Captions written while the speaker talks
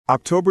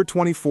October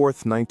 24,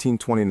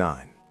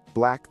 1929,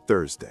 Black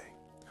Thursday.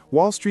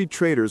 Wall Street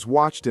traders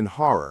watched in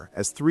horror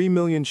as 3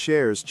 million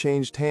shares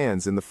changed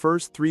hands in the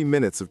first 3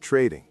 minutes of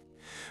trading.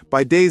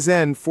 By day's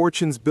end,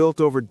 fortunes built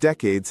over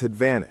decades had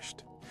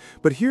vanished.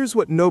 But here's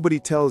what nobody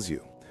tells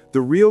you. The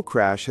real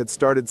crash had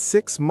started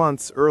 6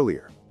 months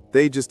earlier.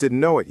 They just didn't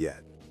know it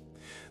yet.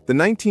 The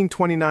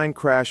 1929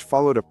 crash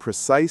followed a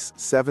precise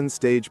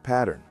 7-stage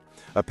pattern.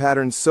 A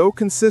pattern so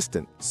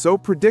consistent, so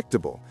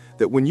predictable,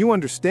 that when you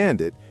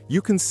understand it,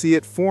 you can see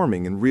it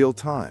forming in real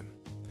time.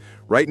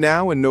 Right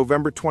now, in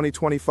November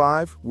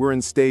 2025, we're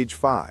in stage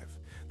 5,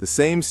 the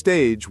same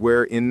stage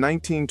where, in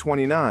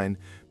 1929,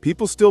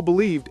 people still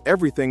believed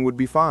everything would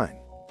be fine.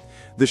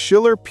 The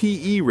Shiller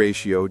P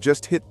ratio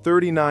just hit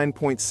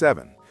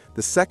 39.7,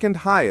 the second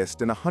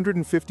highest in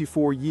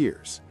 154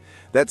 years.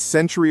 That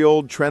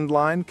century-old trend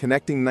line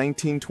connecting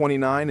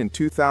 1929 and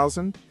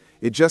 2000,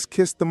 it just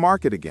kissed the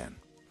market again.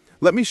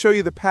 Let me show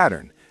you the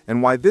pattern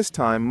and why this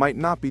time might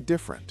not be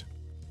different.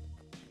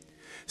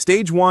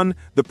 Stage 1,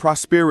 the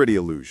prosperity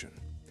illusion.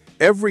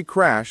 Every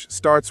crash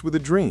starts with a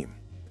dream.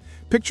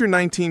 Picture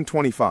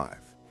 1925.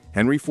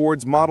 Henry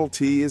Ford's Model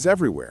T is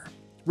everywhere.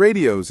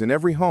 Radios in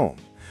every home.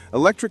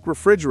 Electric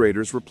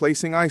refrigerators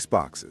replacing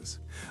iceboxes.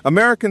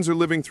 Americans are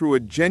living through a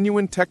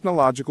genuine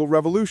technological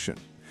revolution.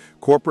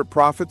 Corporate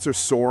profits are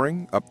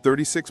soaring, up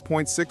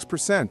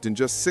 36.6% in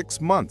just 6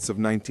 months of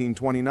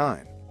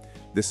 1929.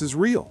 This is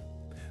real.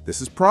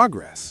 This is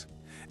progress.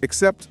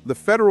 Except the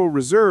Federal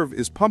Reserve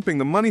is pumping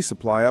the money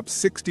supply up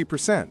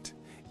 60%.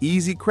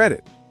 Easy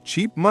credit,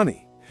 cheap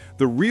money.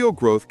 The real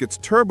growth gets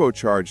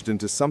turbocharged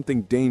into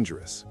something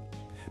dangerous.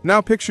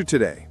 Now picture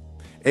today.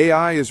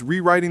 AI is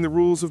rewriting the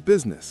rules of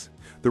business.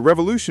 The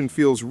revolution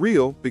feels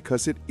real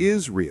because it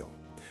is real.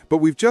 But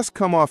we've just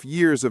come off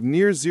years of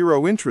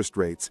near-zero interest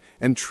rates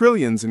and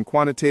trillions in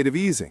quantitative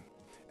easing.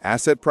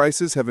 Asset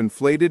prices have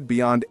inflated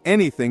beyond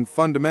anything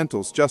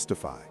fundamentals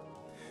justify.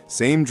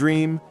 Same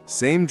dream,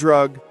 same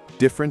drug,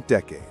 different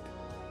decade.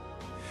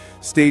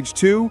 Stage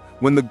 2,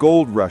 when the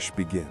gold rush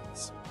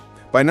begins.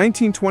 By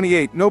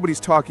 1928, nobody's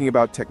talking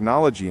about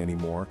technology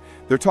anymore.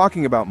 They're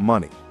talking about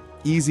money,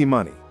 easy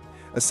money.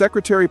 A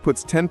secretary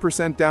puts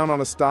 10% down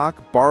on a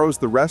stock, borrows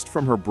the rest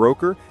from her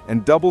broker,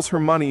 and doubles her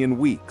money in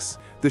weeks.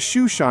 The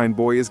shoe shine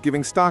boy is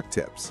giving stock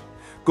tips.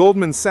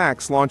 Goldman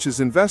Sachs launches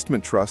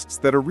investment trusts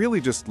that are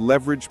really just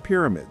leveraged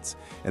pyramids,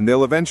 and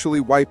they'll eventually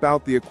wipe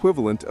out the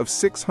equivalent of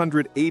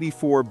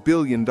 $684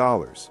 billion.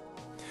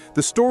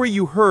 The story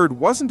you heard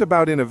wasn't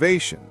about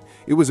innovation,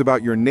 it was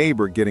about your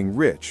neighbor getting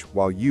rich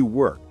while you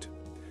worked.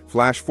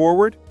 Flash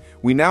forward,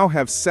 we now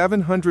have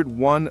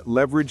 701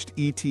 leveraged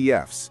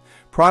ETFs,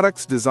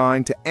 products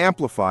designed to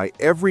amplify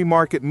every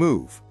market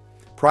move.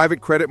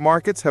 Private credit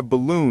markets have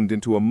ballooned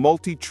into a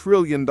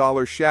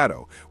multi-trillion-dollar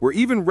shadow, where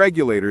even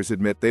regulators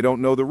admit they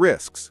don't know the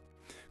risks.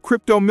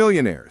 Crypto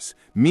millionaires,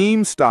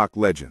 meme stock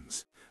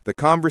legends. The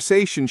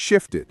conversation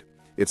shifted.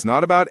 It's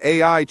not about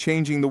AI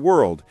changing the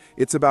world,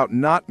 it's about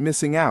not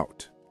missing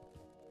out.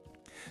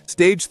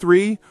 Stage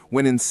 3,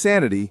 when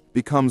insanity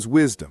becomes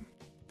wisdom.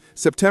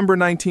 September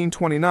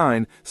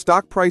 1929,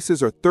 stock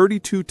prices are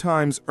 32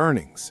 times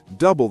earnings,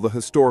 double the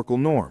historical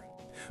norm.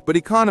 But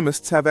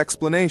economists have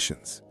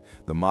explanations.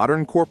 The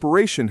modern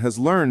corporation has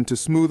learned to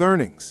smooth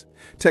earnings.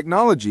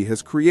 Technology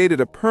has created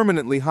a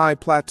permanently high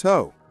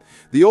plateau.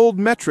 The old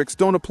metrics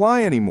don't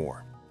apply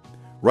anymore.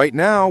 Right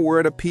now, we're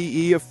at a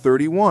PE of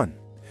 31.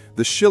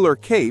 The Shiller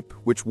Cape,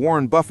 which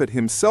Warren Buffett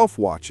himself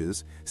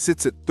watches,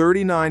 sits at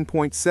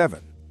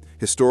 39.7.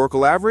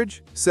 Historical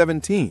average,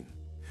 17.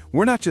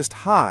 We're not just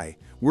high,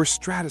 we're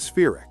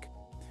stratospheric.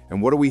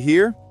 And what do we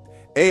hear?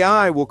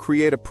 AI will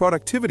create a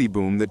productivity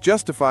boom that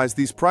justifies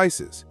these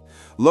prices.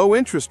 Low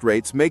interest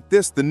rates make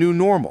this the new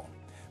normal.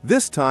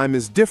 This time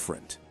is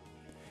different.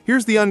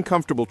 Here's the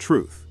uncomfortable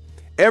truth.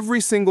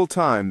 Every single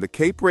time the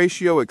CAPE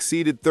ratio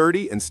exceeded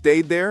 30 and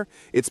stayed there,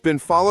 it's been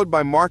followed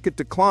by market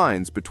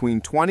declines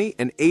between 20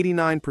 and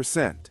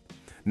 89%.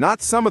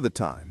 Not some of the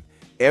time,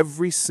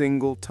 every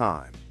single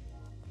time.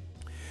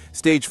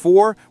 Stage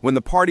 4, when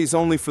the party's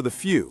only for the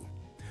few.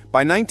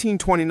 By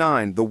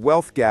 1929, the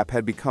wealth gap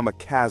had become a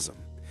chasm.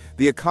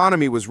 The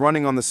economy was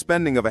running on the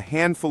spending of a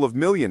handful of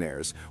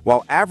millionaires,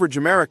 while average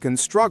Americans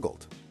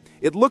struggled.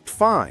 It looked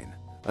fine,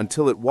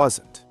 until it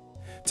wasn't.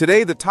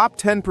 Today, the top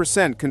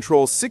 10%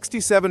 controls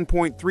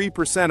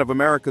 67.3% of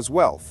America's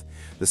wealth,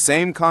 the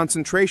same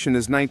concentration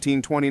as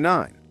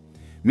 1929.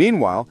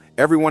 Meanwhile,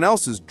 everyone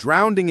else is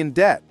drowning in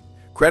debt.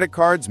 Credit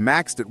cards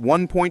maxed at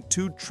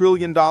 $1.2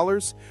 trillion,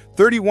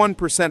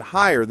 31%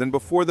 higher than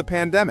before the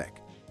pandemic.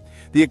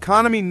 The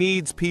economy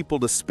needs people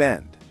to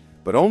spend,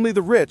 but only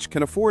the rich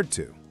can afford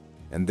to.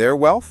 And their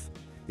wealth?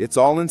 It's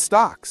all in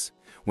stocks.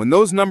 When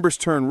those numbers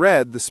turn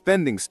red, the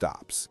spending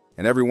stops,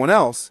 and everyone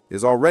else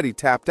is already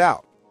tapped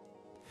out.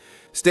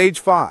 Stage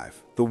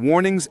 5, the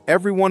warnings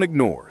everyone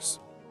ignores.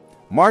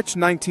 March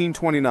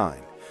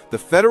 1929, the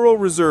Federal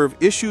Reserve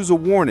issues a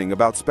warning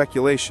about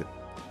speculation.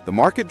 The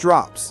market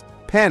drops,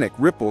 panic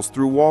ripples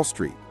through Wall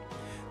Street.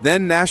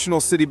 Then National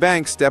City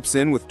Bank steps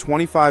in with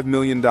 $25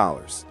 million.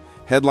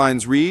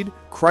 Headlines read,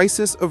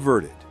 "Crisis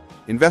averted."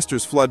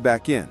 investors flood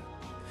back in.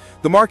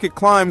 The market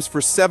climbs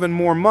for 7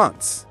 more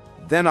months.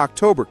 Then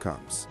October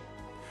comes.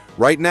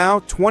 Right now,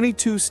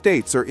 22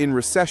 states are in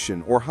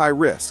recession or high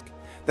risk.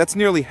 That's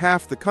nearly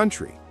half the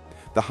country.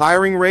 The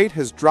hiring rate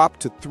has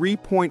dropped to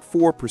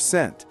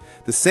 3.4%,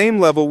 the same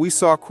level we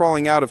saw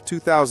crawling out of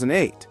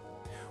 2008.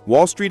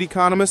 Wall Street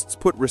economists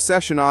put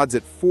recession odds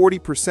at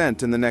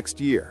 40% in the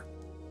next year.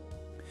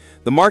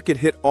 The market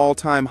hit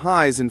all-time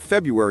highs in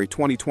February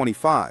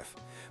 2025.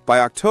 By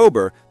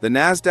October, the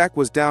Nasdaq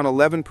was down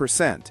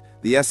 11%,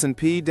 the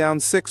S&P down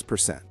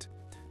 6%.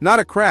 Not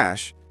a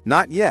crash,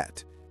 not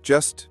yet,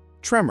 just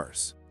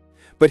tremors.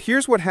 But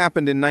here's what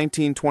happened in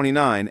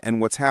 1929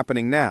 and what's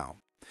happening now.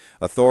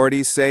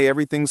 Authorities say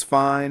everything's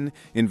fine,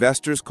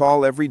 investors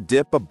call every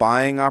dip a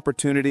buying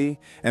opportunity,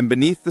 and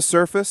beneath the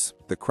surface,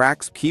 the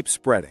cracks keep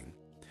spreading.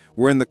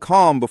 We're in the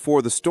calm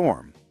before the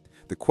storm.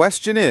 The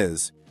question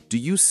is, do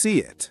you see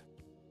it?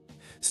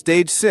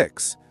 Stage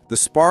 6, the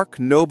spark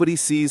nobody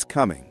sees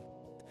coming.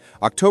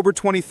 October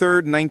 23,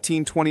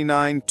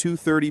 1929,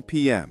 2:30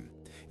 p.m.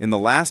 In the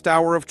last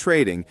hour of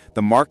trading,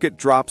 the market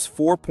drops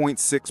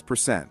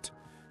 4.6%.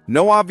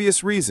 No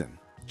obvious reason,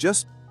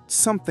 just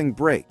something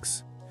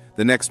breaks.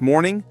 The next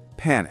morning,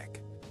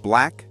 panic.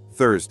 Black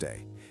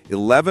Thursday.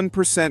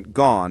 11%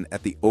 gone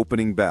at the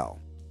opening bell.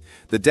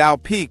 The Dow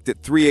peaked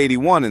at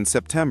 381 in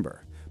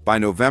September. By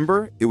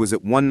November, it was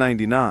at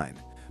 199.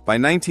 By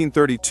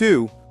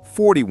 1932,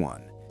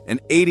 41. An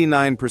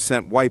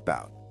 89%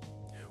 wipeout.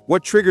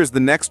 What triggers the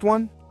next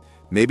one?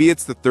 Maybe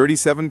it's the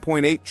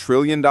 $37.8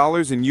 trillion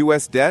in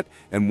U.S. debt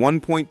and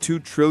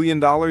 $1.2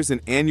 trillion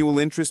in annual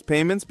interest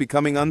payments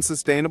becoming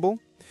unsustainable?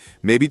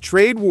 Maybe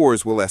trade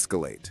wars will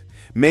escalate.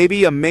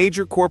 Maybe a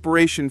major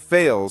corporation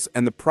fails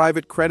and the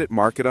private credit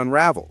market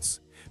unravels.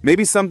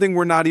 Maybe something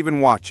we're not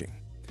even watching.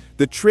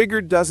 The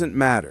trigger doesn't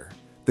matter.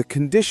 The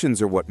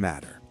conditions are what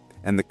matter,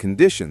 and the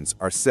conditions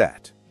are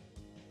set.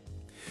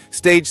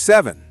 Stage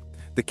 7.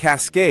 The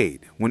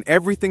cascade, when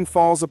everything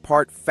falls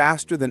apart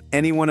faster than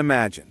anyone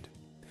imagined.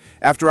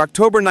 After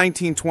October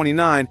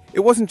 1929, it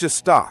wasn't just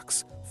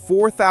stocks.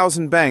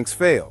 4,000 banks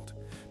failed.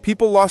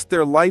 People lost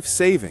their life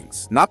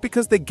savings, not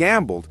because they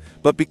gambled,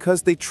 but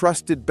because they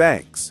trusted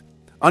banks.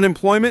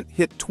 Unemployment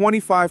hit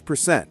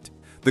 25%.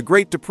 The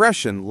Great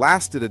Depression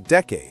lasted a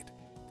decade.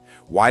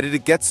 Why did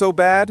it get so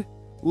bad?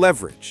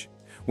 Leverage.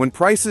 When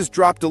prices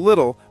dropped a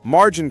little,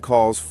 margin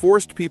calls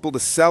forced people to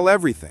sell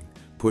everything,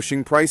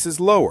 pushing prices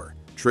lower,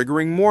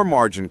 triggering more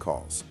margin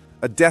calls,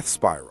 a death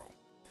spiral.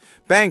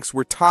 Banks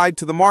were tied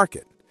to the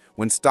market.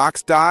 When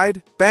stocks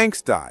died,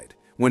 banks died.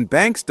 When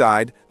banks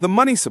died, the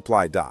money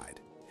supply died.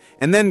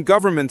 And then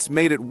governments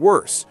made it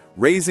worse,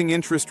 raising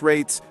interest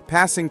rates,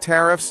 passing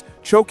tariffs,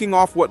 choking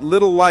off what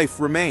little life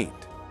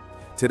remained.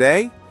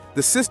 Today,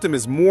 the system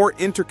is more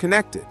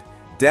interconnected.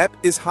 Debt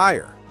is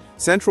higher.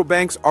 Central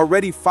banks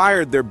already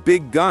fired their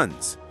big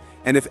guns.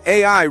 And if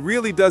AI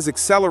really does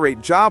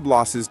accelerate job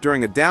losses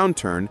during a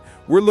downturn,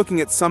 we're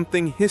looking at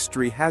something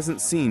history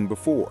hasn't seen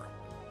before.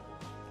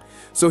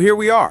 So here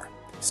we are,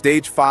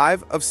 stage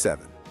 5 of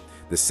 7.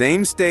 The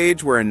same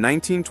stage where in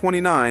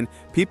 1929,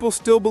 people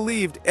still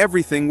believed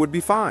everything would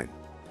be fine.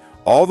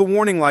 All the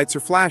warning lights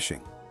are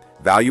flashing.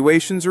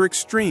 Valuations are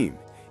extreme.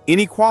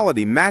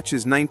 Inequality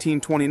matches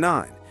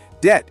 1929.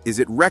 Debt is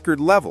at record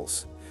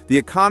levels. The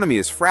economy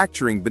is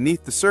fracturing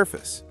beneath the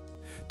surface.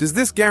 Does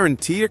this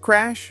guarantee a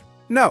crash?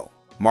 No,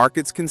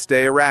 markets can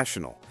stay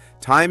irrational.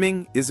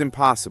 Timing is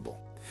impossible.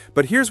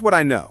 But here's what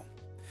I know.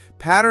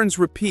 Patterns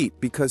repeat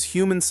because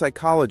human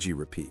psychology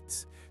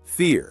repeats.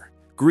 Fear,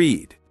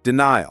 greed,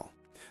 denial.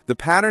 The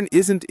pattern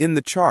isn't in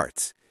the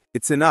charts,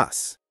 it's in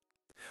us.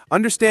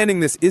 Understanding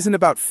this isn't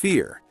about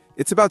fear,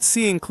 it's about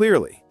seeing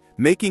clearly,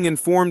 making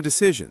informed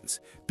decisions,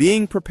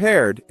 being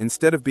prepared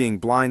instead of being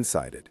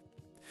blindsided.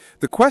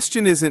 The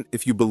question isn't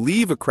if you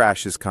believe a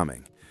crash is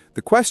coming.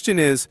 The question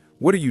is,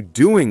 what are you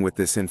doing with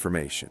this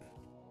information?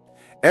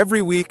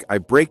 Every week, I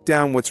break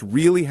down what's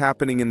really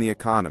happening in the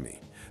economy,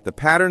 the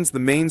patterns the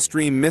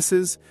mainstream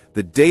misses,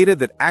 the data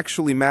that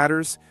actually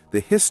matters, the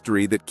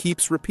history that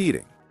keeps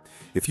repeating.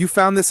 If you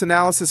found this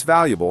analysis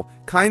valuable,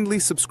 kindly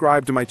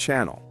subscribe to my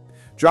channel.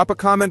 Drop a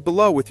comment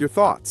below with your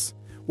thoughts.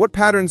 What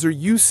patterns are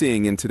you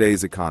seeing in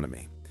today's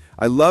economy?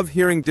 I love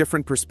hearing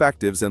different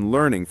perspectives and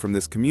learning from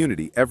this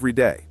community every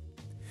day.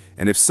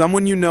 And if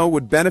someone you know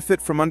would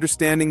benefit from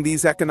understanding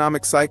these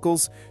economic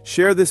cycles,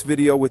 share this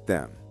video with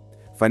them.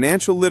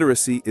 Financial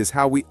literacy is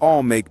how we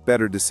all make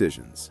better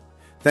decisions.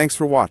 Thanks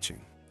for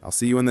watching. I'll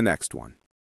see you in the next one.